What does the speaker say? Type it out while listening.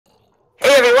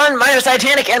everyone, my name is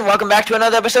Titanic, and welcome back to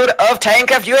another episode of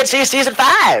TitanCraft UHC Season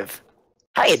 5!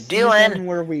 How you doing? Season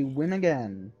where we win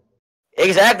again.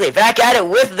 Exactly, back at it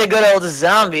with the good old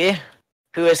zombie,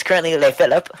 who is currently Le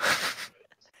Philip.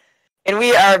 And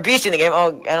we are beasting the game.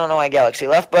 Oh, I don't know why Galaxy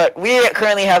left, but we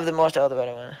currently have the most health of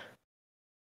anyone.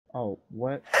 Oh,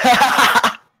 what?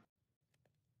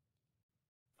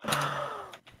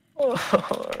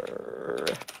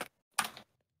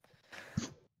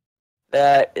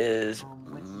 That is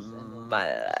my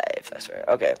life, I swear.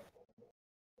 Okay.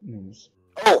 News.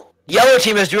 Oh, yellow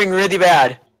team is doing really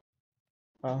bad.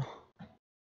 Oh.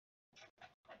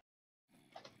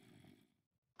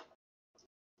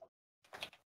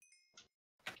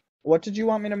 What did you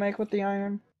want me to make with the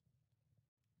iron?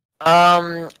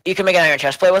 You can make an iron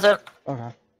chest plate with it. Okay.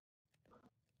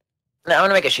 No, I'm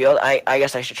gonna make a shield. I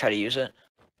guess I should try to use it.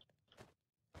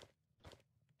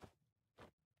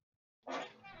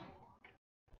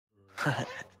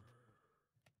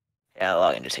 Yeah,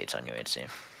 login just hates on UHC.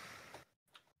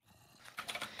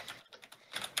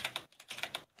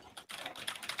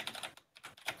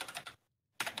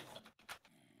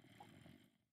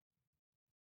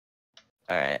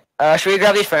 Alright. Should we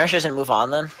grab these furnishers and move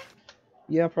on then?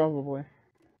 Yeah, probably.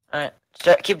 Alright.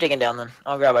 Keep digging down then.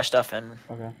 I'll grab our stuff and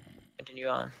continue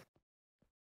on.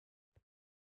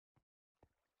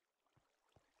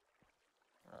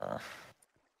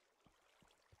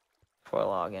 Poor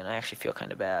login. I actually feel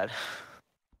kind of bad.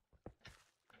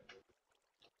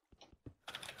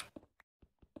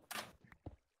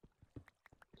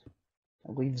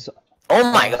 It leaves. Oh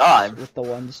my god! With the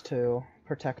ones to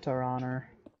protect our honor.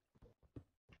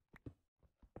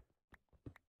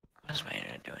 What is my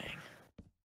internet doing?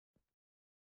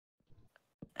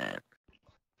 And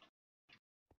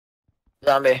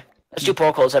zombie. Let's do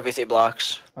pole holes every 3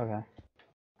 blocks. Okay.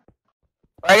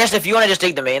 Or I guess if you want to just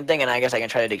dig the main thing, and I guess I can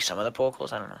try to dig some of the pole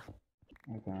holes. I don't know.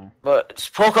 Okay. But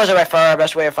pole holes are by far our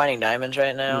best way of finding diamonds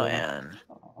right now, and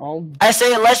I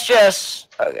say let's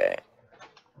just okay.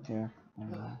 Yeah.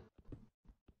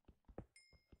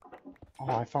 Oh,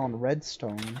 I found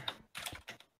redstone.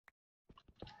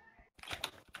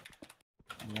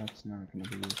 That's not gonna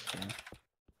be useful.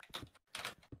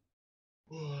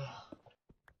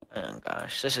 Oh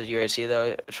gosh, this is UHC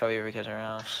though. It's probably because of our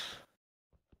house.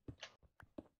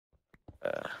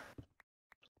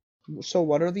 So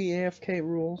what are the AFK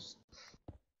rules?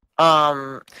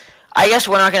 I guess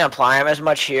we're not gonna apply them as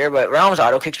much here, but Realms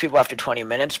auto kicks people after 20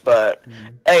 minutes. But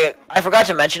hey, I forgot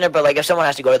to mention it. But like, if someone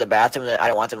has to go to the bathroom, then I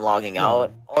don't want them logging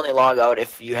out. Only log out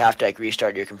if you have to like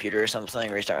restart your computer or something,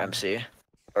 restart MC.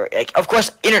 Or like, of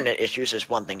course, internet issues is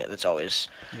one thing that's always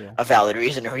a valid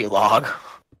reason to relog.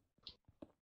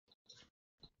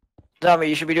 Zombie,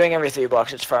 you should be doing every 3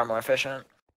 blocks. It's far more efficient.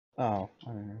 Oh,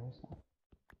 I don't know.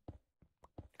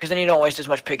 Because then you don't waste as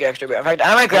much pickaxe. In fact,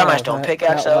 I might grab my stone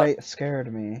pickaxe out. That light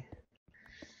scared me.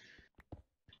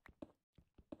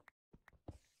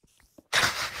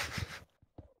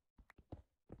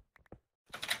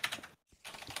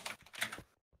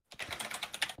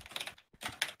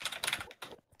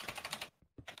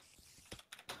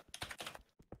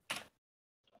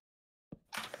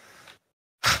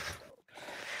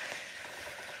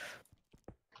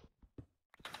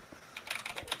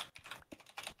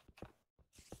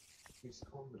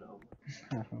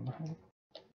 I don't know.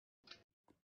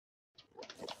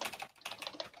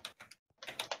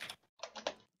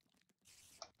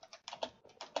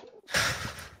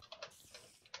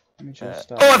 Let me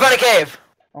just, oh, I found a cave!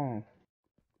 Oh.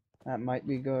 That might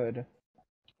be good.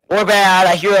 Or bad.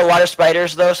 I hear a lot of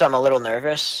spiders though, so I'm a little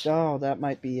nervous. Oh, that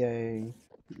might be a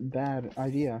bad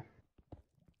idea.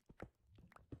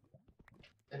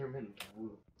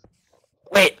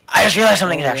 Wait, I just realized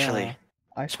something actually. Yeah.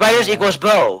 Spiders equals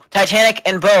bow. Titanic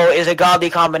and bow is a godly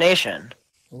combination.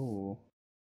 Ooh.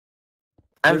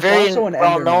 I'm There's very also an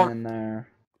well Enderman known. in there.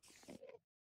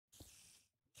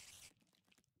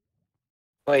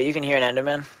 Wait, you can hear an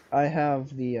Enderman? I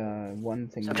have the one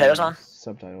thing. Subtitles on?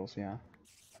 Subtitles, yeah.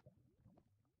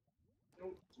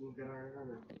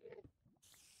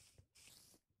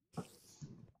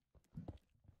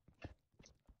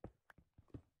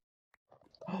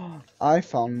 I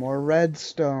found more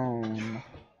redstone.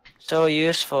 So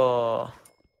useful.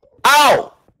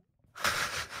 Ow!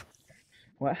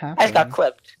 What happened? I just got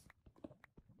clipped.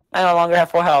 I no longer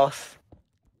have 4 health.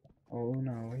 Oh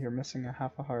no, you're missing a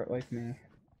half a heart like me.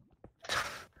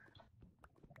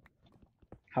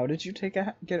 How did you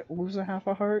lose a half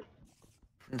a heart?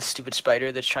 The stupid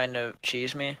spider that's trying to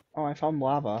cheese me. Oh, I found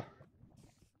lava.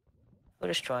 Who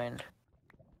just joined?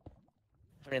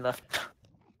 Somebody left.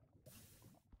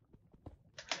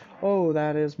 Oh,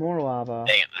 that is more lava.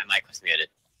 Dang it, my mic was muted.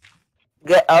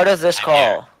 Get out of this I'm call.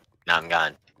 here. Now I'm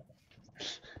gone.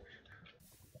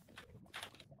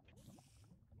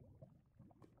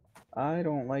 I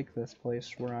don't like this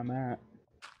place where I'm at.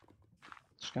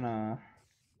 Just gonna...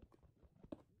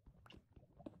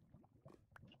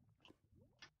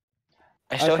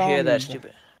 I still hear that found-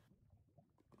 stupid.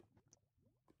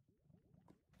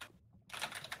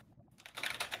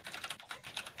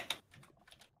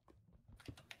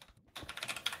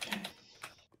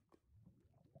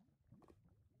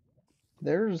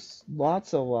 There's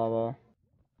lots of lava.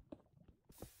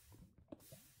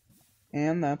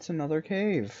 And that's another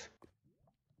cave.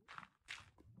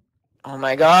 Oh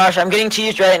my gosh, I'm getting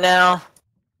teased right now.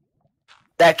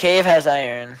 That cave has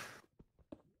iron.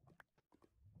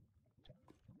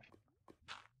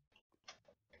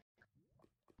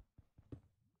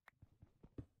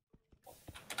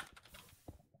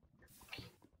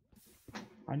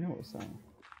 I know it's that.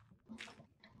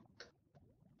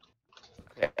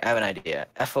 Okay, I have an idea.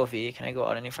 FOV, can I go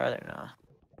out any farther? No.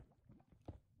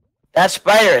 That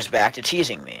spider is back to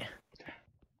teasing me.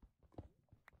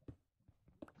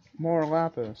 More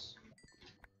lapis.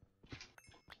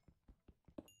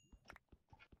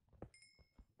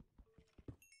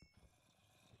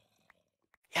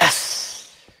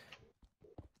 Yes!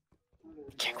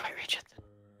 Can't quite reach it.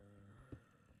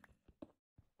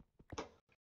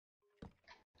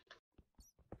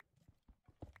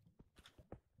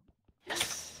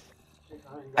 Yes!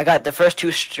 I got the first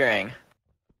 2 string.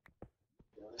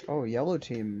 Oh, yellow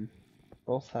team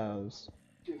both has.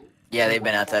 Yeah, they've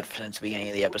been at that since the beginning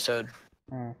of the episode.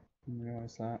 Oh, didn't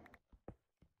realize that.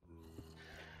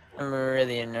 I'm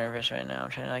really nervous right now. I'm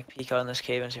trying to like peek out in this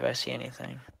cave and see if I see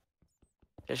anything.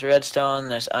 There's redstone,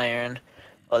 there's iron.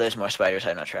 Oh, there's more spiders.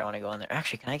 I'm not sure I want to go in there.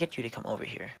 Actually, can I get you to come over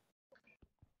here?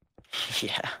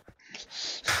 Yeah.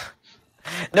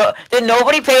 No, did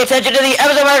nobody pay attention to the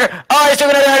episode marker? Oh, I took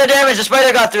another 100 damage. The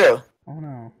spider got through. Oh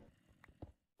no.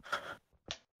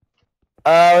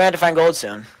 We're gonna have to find gold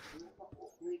soon.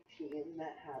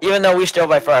 Even though we still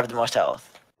by far have the most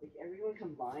health. Everyone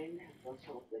combined has less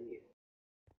health than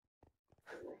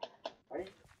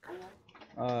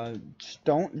you. Just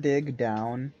don't dig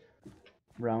down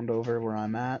round over where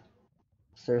I'm at.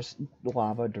 There's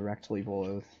lava directly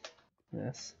below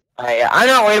this. I'm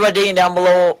not worried about digging down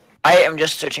below. I am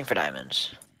just searching for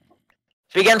diamonds.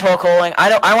 So we begin poke holing.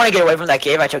 I want to get away from that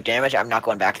cave. I took damage. I'm not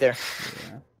going back there.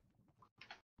 Yeah.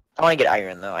 I want to get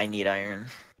iron though. I need iron.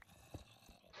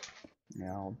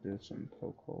 Yeah, I'll do some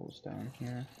poke holes down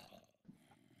here.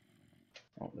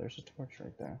 Oh, there's a torch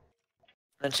right there.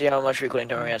 Let's see how much recording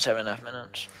time we had. 7.5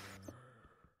 minutes.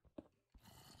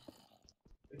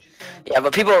 Yeah,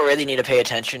 but people really need to pay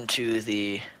attention to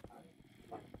the.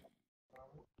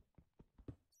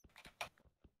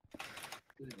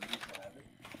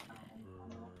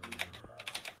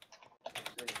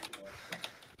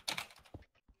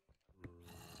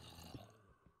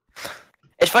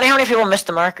 It's funny how many people missed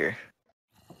the marker.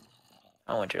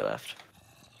 Oh, Winter left.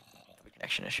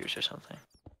 Connection issues or something.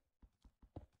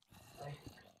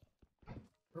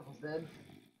 Purple's dead.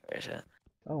 Where is it?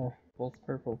 Oh, both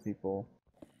purple people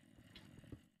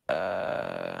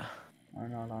are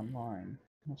not online.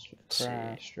 Must have Let's see.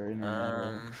 crashed or internet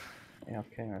or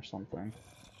AFK or something.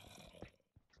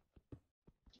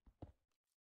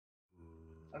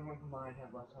 Everyone combined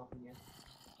have less health than you.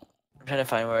 I'm trying to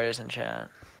find where it is in chat.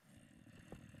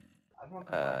 Everyone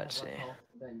combined Let's has less see. health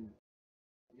than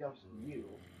just you.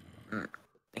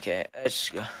 Okay, let's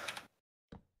go.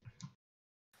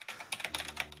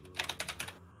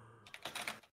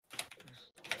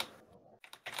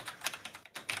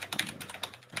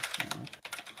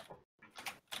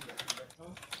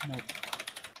 Nope.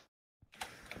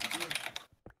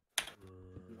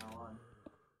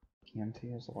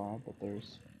 TNT is allowed, but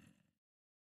there's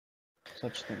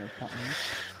such thing as buttons.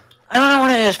 I don't know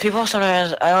what it is. People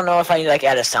sometimes. I don't know if I need like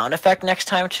add a sound effect next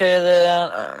time to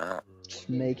the. I don't know. Just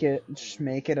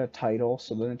make it a title,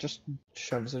 so then it just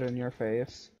shoves it in your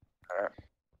face.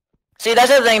 See,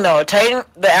 that's the thing though.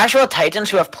 The actual Titans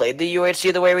who have played the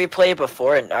UHC the way we played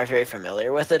before and are very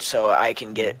familiar with it, so I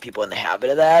can get people in the habit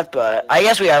of that. But I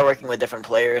guess we are working with different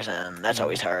players, and that's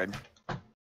always hard.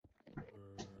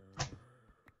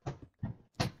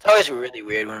 It's always really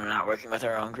weird when we're not working with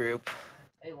our own group.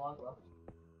 Hey, log left.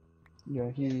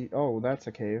 Yeah, oh, that's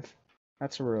a cave.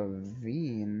 That's a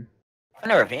ravine.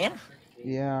 In a ravine?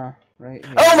 Yeah, right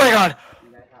here. Oh my god!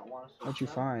 You guys not want us to- What'd you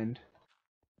find?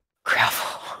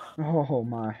 Gravel. Oh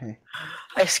my.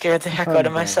 I scared the heck out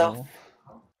of myself.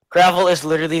 Unbelievable. Gravel is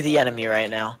literally the enemy right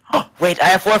now. Wait, I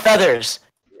have 4 feathers!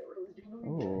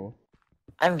 Oh.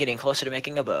 I'm getting closer to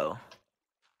making a bow.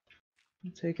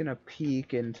 I'm taking a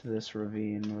peek into this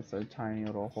ravine with a tiny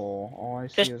little hole. All I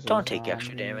see Just is a don't take zombie.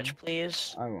 extra damage,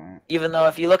 please. I won't. Even though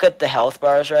if you look at the health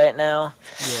bars right now,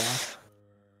 Yeah.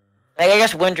 like, I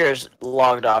guess Winter's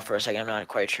logged off for a second. I'm not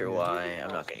quite sure Yeah. why.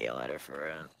 I'm not gonna yell at her for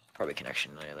it. Probably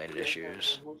connection related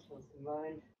issues.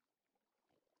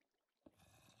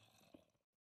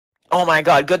 Oh my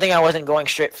god, good thing I wasn't going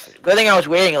straight. Good thing I was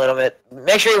waiting a little bit.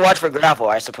 Make sure you watch for grapple,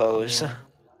 I suppose. Yeah.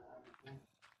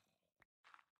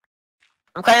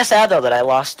 I'm kind of sad though that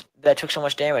I took so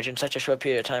much damage in such a short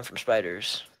period of time from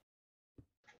spiders.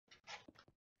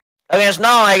 I mean, it's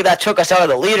not like that took us out of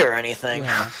the lead or anything.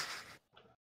 Yeah.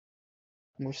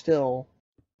 We're still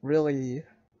really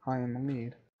high in the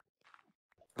lead.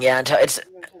 Yeah,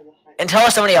 until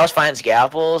somebody else finds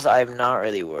gapples, I'm not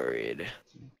really worried.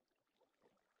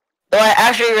 Though I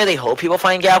actually really hope people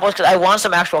find gapples because I want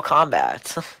some actual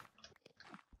combat.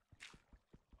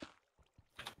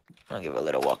 I'll give it a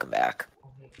little welcome back.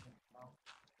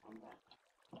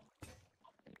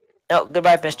 No,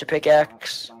 goodbye, Mr.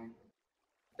 Pickaxe.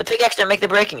 The pickaxe didn't make the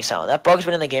breaking sound. That bug's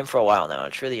been in the game for a while now.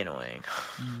 It's really annoying.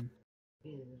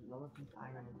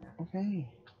 Okay.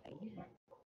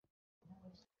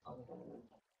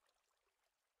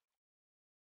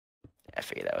 I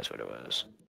figured that was what it was.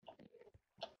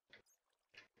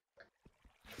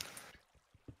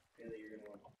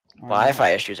 Wi-Fi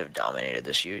issues have dominated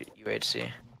this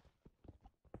UHC.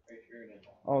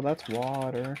 Oh, that's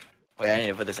water. Wait, I need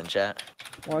to put this in chat.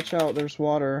 Watch out, there's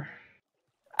water.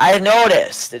 I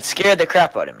noticed. It scared the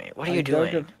crap out of me. What are you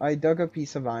doing? I dug a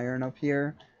piece of iron up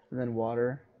here, and then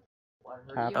water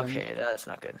happened. Okay, that's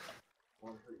not good.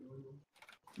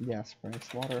 Yes,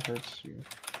 Bryce, water hurts you.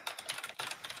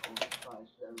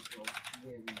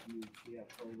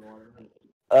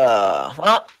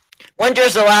 Well,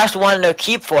 Winter's the last one to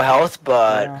keep full health,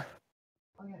 but...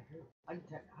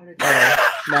 Yeah.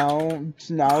 Now it's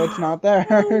not there.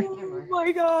 Oh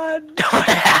my god, don't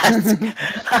ask!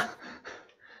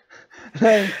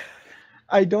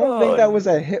 I don't think that was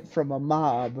a hit from a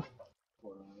mob.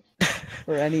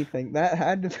 Or anything. That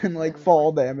had to have been like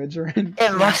fall damage or anything.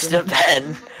 It must have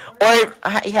been. Or,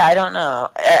 yeah, I don't know.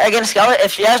 Again,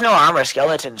 if she has no armor,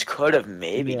 skeletons could have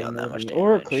maybe done that much damage.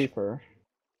 Or a creeper.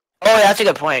 Oh, that's a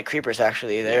good point. Creepers,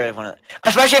 actually. They're one of the...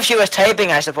 Especially if she was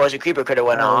typing, I suppose a creeper could have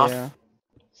went off. Yeah.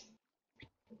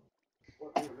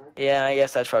 Yeah, I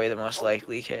guess that's probably the most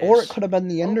likely case. Or it could have been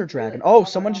the Ender Dragon. Oh,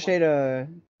 someone just ate a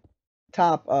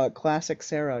top. Classic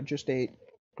Sarah just ate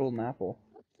golden apple.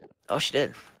 Oh, she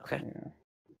did. Okay.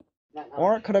 Yeah.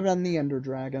 Or it could have been the Ender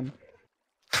Dragon.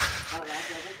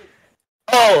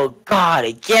 Oh, God,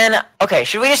 again. Okay,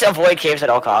 should we just avoid caves at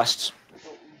all costs?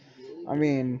 I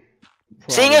mean...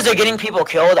 Seeing as they're getting people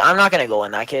killed, I'm not gonna go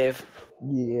in that cave.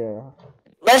 Yeah.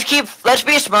 Let's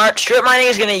be smart. Strip mining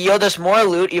is gonna yield us more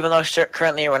loot, even though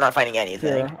currently we're not finding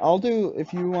anything. Here, I'll do,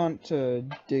 if you want to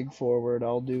dig forward,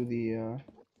 I'll do the,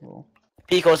 well...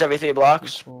 Equals every 3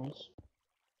 blocks. Equals.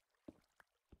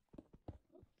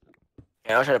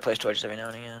 Yeah, I'll try to place torches every now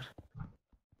and again.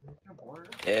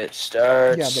 It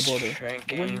starts the border.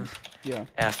 shrinking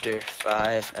after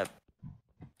 5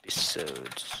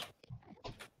 episodes.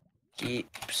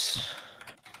 Keeps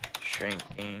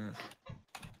shrinking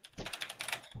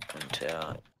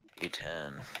until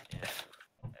E10 if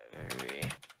every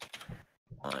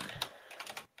one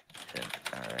isn't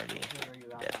already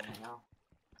dead.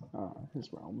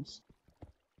 His realms.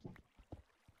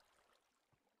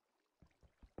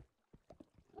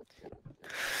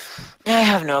 Yeah, I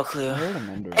have no clue. I heard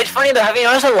him It's funny though, have you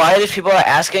noticed that a lot of these people are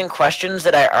asking questions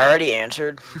that I already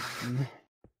answered?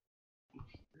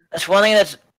 That's one thing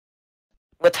that's...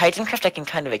 With TitanCraft, I can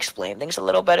kind of explain things a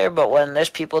little better, but when there's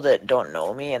people that don't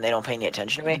know me and they don't pay any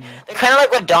attention to me, they're kind of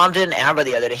like what Dom did in ABBA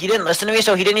the other day. He didn't listen to me,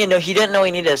 so he didn't know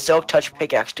he needed a silk touch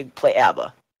pickaxe to play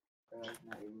ABBA.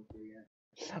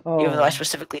 Oh. Even though I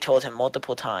specifically told him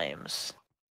multiple times.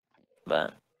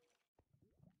 But...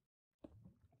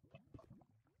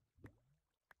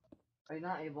 Are you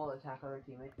not able to attack other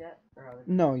teammates yet?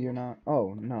 No, you're not.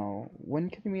 Oh, no.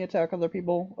 When can we attack other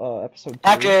people? Episode 3?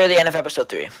 After the end of episode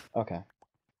 3. Okay.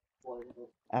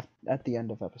 At the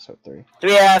end of episode 3.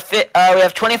 We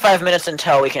have 25 minutes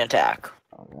until we can attack.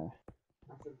 Okay.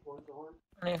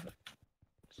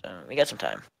 So, we got some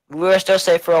time. We're still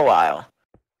safe for a while.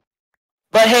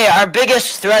 But hey, our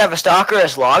biggest threat of a stalker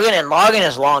is Login, and Login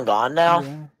is long gone now.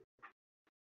 Yeah.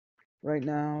 Right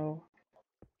now...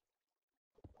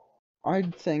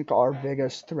 I'd think our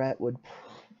biggest threat would...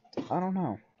 I don't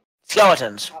know.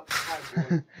 Skeletons.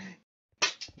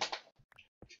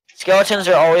 Skeletons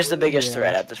are always the biggest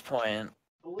threat at this point.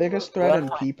 Biggest threat in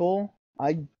people?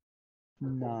 I'm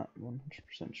not 100%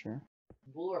 sure.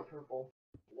 Blue or purple?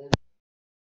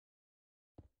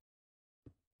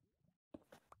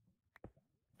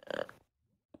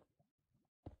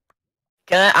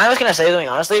 I was gonna say something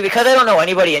honestly, because I don't know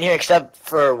anybody in here except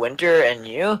for Winter and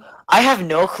you. I have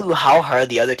no clue how hard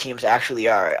the other teams actually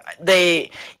are.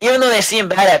 Even though they seem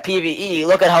bad at PvE,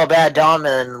 look at how bad Dom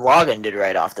and Logan did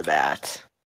right off the bat.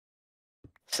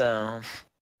 So,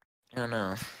 I don't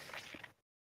know.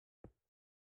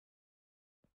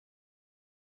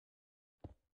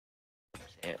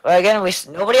 Well, again,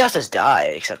 nobody else has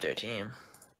died except their team.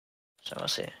 So we'll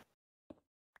see.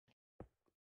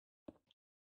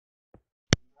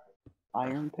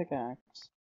 Iron pickaxe.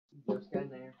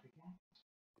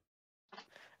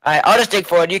 Alright, I'll just dig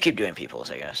forward. You keep doing peoples,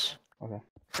 I guess. Okay.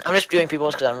 I'm just doing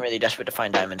peoples because I'm really desperate to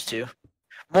find diamonds too.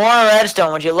 More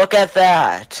redstone, would you look at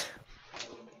that?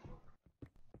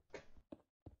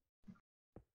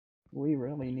 We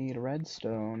really need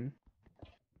redstone.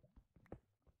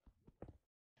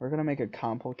 We're gonna make a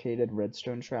complicated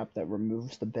redstone trap that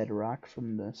removes the bedrock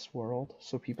from this world,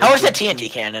 so people. How is that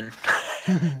TNT cannon?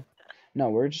 No,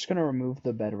 we're just gonna remove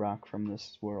the bedrock from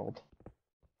this world,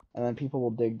 and then people will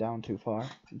dig down too far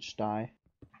and just die.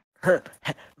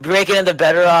 Break into the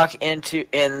bedrock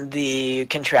in the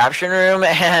contraption room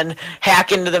and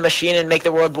hack into the machine and make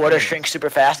the world border shrink super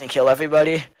fast and kill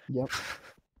everybody. Yep.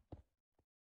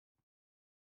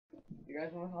 You guys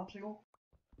want a popsicle?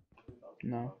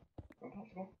 No. Want a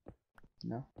popsicle?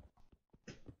 No.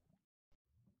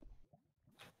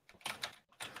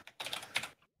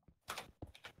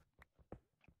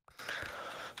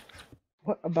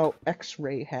 What about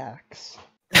X-ray hacks?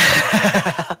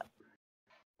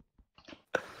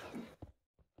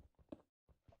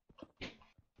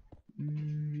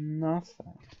 Nothing.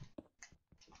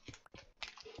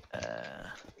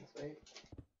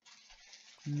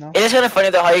 Nothing. It is kind of funny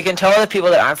though how you can tell the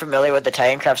people that aren't familiar with the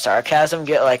TitanCraft sarcasm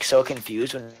get like so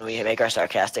confused when we make our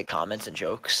sarcastic comments and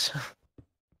jokes.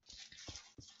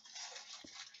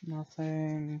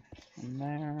 Nothing in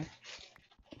there.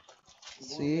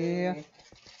 See?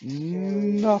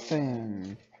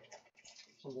 Nothing.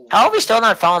 How are we still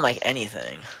not found like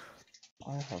anything?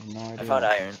 I have no idea. I found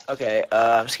iron. Okay,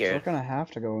 I'm We're scared. gonna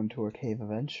have to go into a cave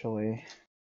eventually.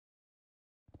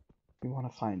 We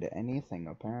want to find anything,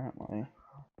 apparently.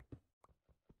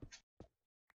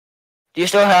 Do you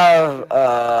still have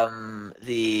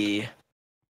the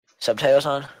subtitles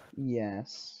on?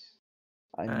 Yes.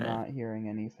 I'm Alright. not hearing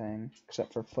anything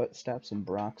except for footsteps and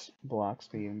blocks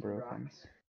being broken.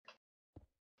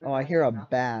 Oh, I hear a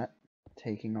bat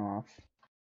taking off.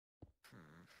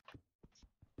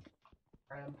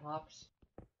 Item pops.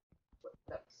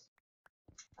 Footsteps.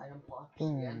 Item pops.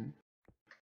 Boom.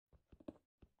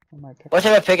 What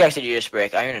type of pickaxe did you just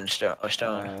break? Iron and stone? Or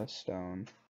stone? Stone.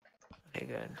 Okay,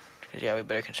 good. Because yeah, we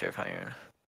better conserve iron.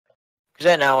 Because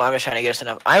right now I'm just trying to get us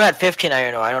enough. I'm at 15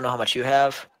 iron ore. I don't know how much you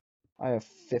have. I have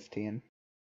 15.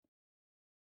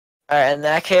 Alright, in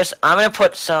that case, I'm going to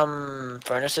put some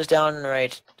furnaces down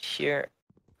right here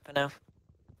for now.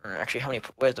 Or actually,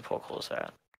 where's the poke holes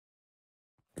at?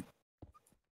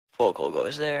 Poke hole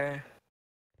goes there.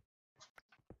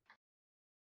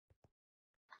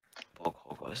 Poke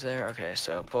hole goes there. Okay,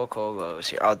 so poke hole goes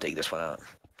here. I'll dig this one out.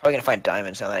 Probably going to find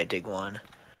diamonds now that I dig one.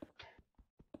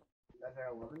 Is there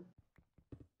 11?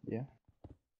 Yeah.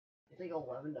 It's like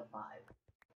 11 to 5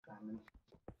 diamonds.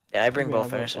 Yeah, I bring Yeah, both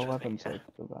but furnaces with me. 11's like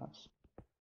the best.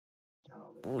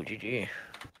 Ooh, GG.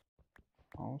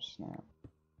 Oh, snap.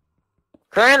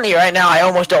 Currently, right now, I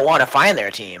almost don't want to find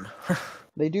their team.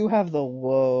 They do have the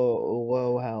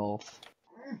low health.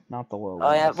 Not the low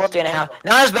Oh yeah, health. 14.5.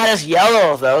 Not as bad as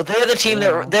yellow though. They're the team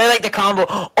Yeah. they're like the combo.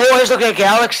 Oh, let's look at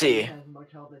Galaxy. As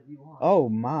much health as you want. Oh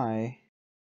my.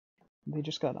 They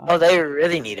just got iron. Oh, they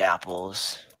really need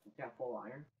apples. Got full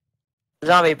iron.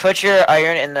 Zombie, put your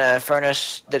iron in the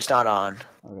furnace that's not on.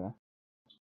 Okay.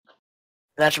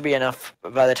 That should be enough.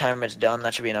 By the time it's done,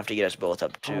 that should be enough to get us both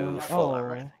up to full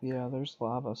armor. Yeah, there's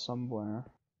lava somewhere.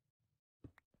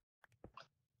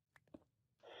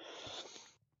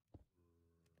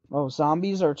 Oh,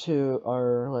 zombies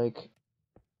are like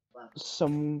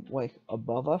some like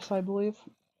above us, I believe.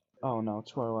 Oh no,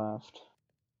 to our left.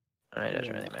 Alright,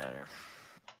 doesn't really matter.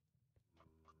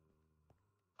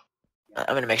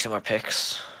 I'm gonna make some more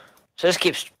picks. So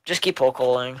just keep poke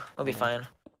holing. We'll be fine.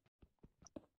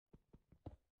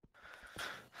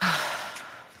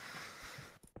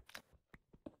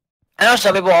 I know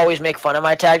some people always make fun of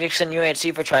my tactics in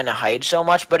UHC for trying to hide so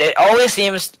much, but it always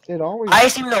seems I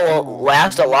seem to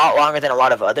last a lot longer than a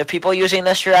lot of other people using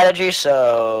this strategy,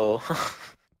 so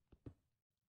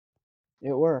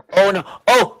It works. Oh no.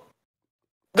 Oh!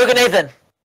 Look at Nathan!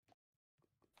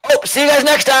 Oh, see you guys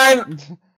next time.